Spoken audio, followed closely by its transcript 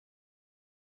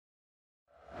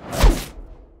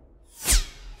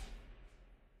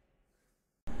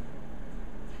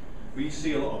we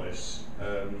see a lot of this,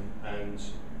 and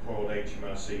poor old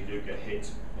HMRC do get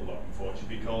hit a lot,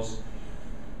 unfortunately, because,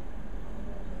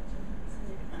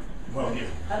 well, yeah.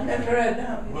 I've never heard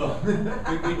that. Well,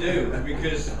 we do,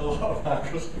 because a lot of our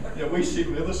customers, we see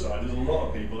from the other side, there's a lot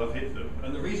of people have hit them,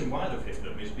 and the reason why they've hit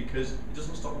them is because it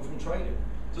doesn't stop them from trading.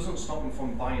 It doesn't stop them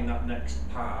from buying that next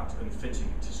part and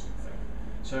fitting it to something.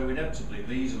 So inevitably,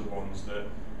 these are the ones that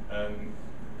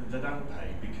they don't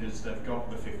pay because they've got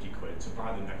the 50 quid to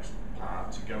buy the next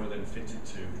part to go and then fit it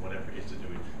to whatever it is they're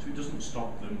doing. So it doesn't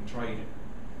stop them trading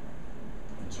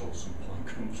until some point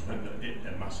comes when it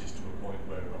amasses to a point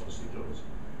where it obviously does.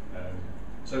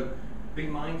 So be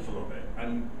mindful of it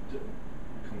and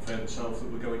confirm yourself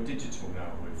that we're going digital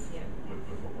now with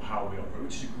how we operate,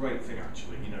 which is a great thing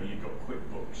actually. You know, you've got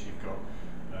QuickBooks, you've got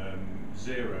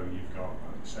Xero, you've got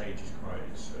Sage is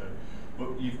great.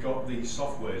 But you've got these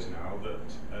softwares now that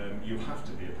you have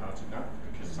to be a part of that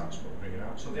because that's what we're bringing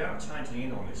out. So they are tightening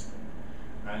in on this thing.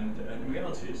 And the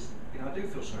reality is, I do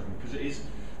feel sorry for them because it is,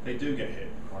 they do get hit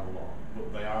quite a lot,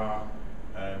 but they are,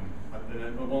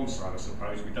 on one side I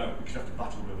suppose we don't, because we have to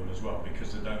battle with them as well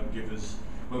because they don't give us,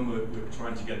 when we're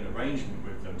trying to get an arrangement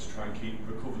with them to try and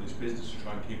recover this business, to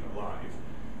try and keep it alive,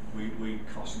 we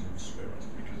cross them the spirit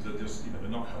because they're just, they're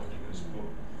not helping us, but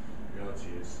the reality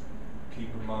is,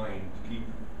 keep in mind,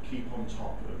 keep on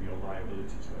top of your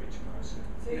liability to HMRC.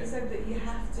 So you said that you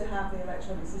have to have the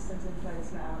electronic systems in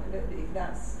place now.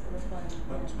 That's a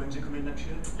requirement. When's it coming next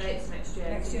year? It's next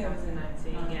year,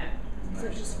 2019. Yeah. Is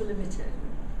that just for limited?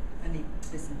 Any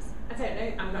business? I don't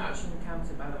know. I'm not actually an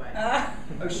accountant, by the way.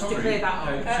 Oh, Just sorry. to clear that up.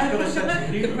 She's got a sense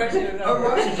of humour. Oh,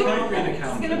 right. She can't be an Just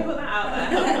accountant. going to put that out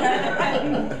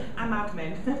there. I'm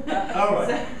admin. Oh,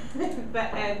 right.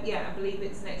 But I believe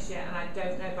it's next year, and I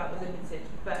don't know about the limited,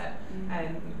 but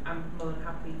I'm more than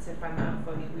happy to find that out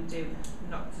for you. We do,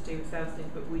 not to do with sales things,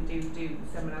 but we do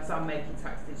seminars on making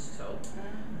tax digital.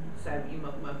 So you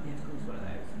might have to come to one of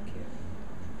those. Thank you.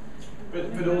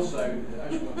 But also, I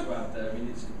just want to add there,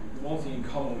 it's one thing in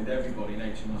common with everybody in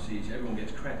HMRC is everyone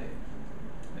gets credit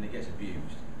and it gets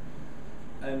abused.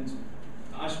 And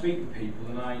I speak with people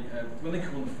and when they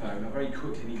come on the phone, I very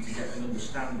quickly need to get an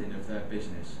understanding of their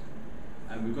business.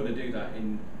 And we've got to do that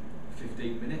in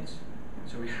 15 minutes.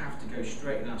 So we have to go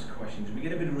straight and ask questions. We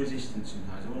get a bit of resistance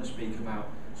sometimes. I want to speak about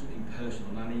something personal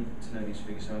and I need to know these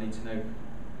figures. So I need to know,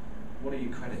 what are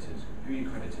your creditors? Who are your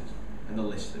creditors? And they'll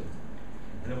list them.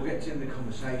 And then we'll get to the end of the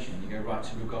conversation. You go, right,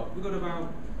 so we've got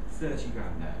about 30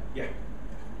 grand there. Yeah.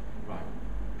 Right.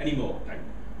 Any more? No.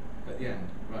 At the end.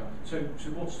 Right. So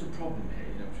what's the problem here?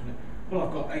 Well,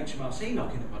 I've got HMRC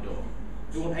knocking at my door.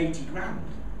 They want 80 grand.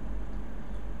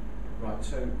 Right.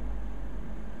 So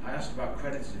I asked about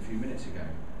creditors a few minutes ago.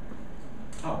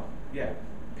 Oh, yeah.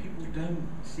 People don't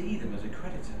see them as a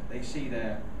creditor. They see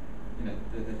their,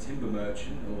 the timber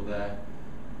merchant or their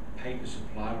paper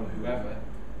supplier or whoever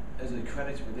as a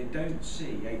creditor, but they don't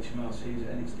see HMRC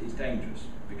and it's dangerous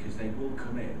because they will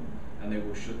come in and they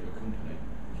will shut your company.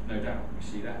 No doubt, we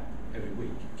see that every week.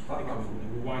 They come from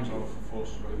the wind off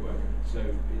force really working. So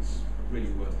it's really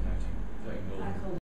worth noting.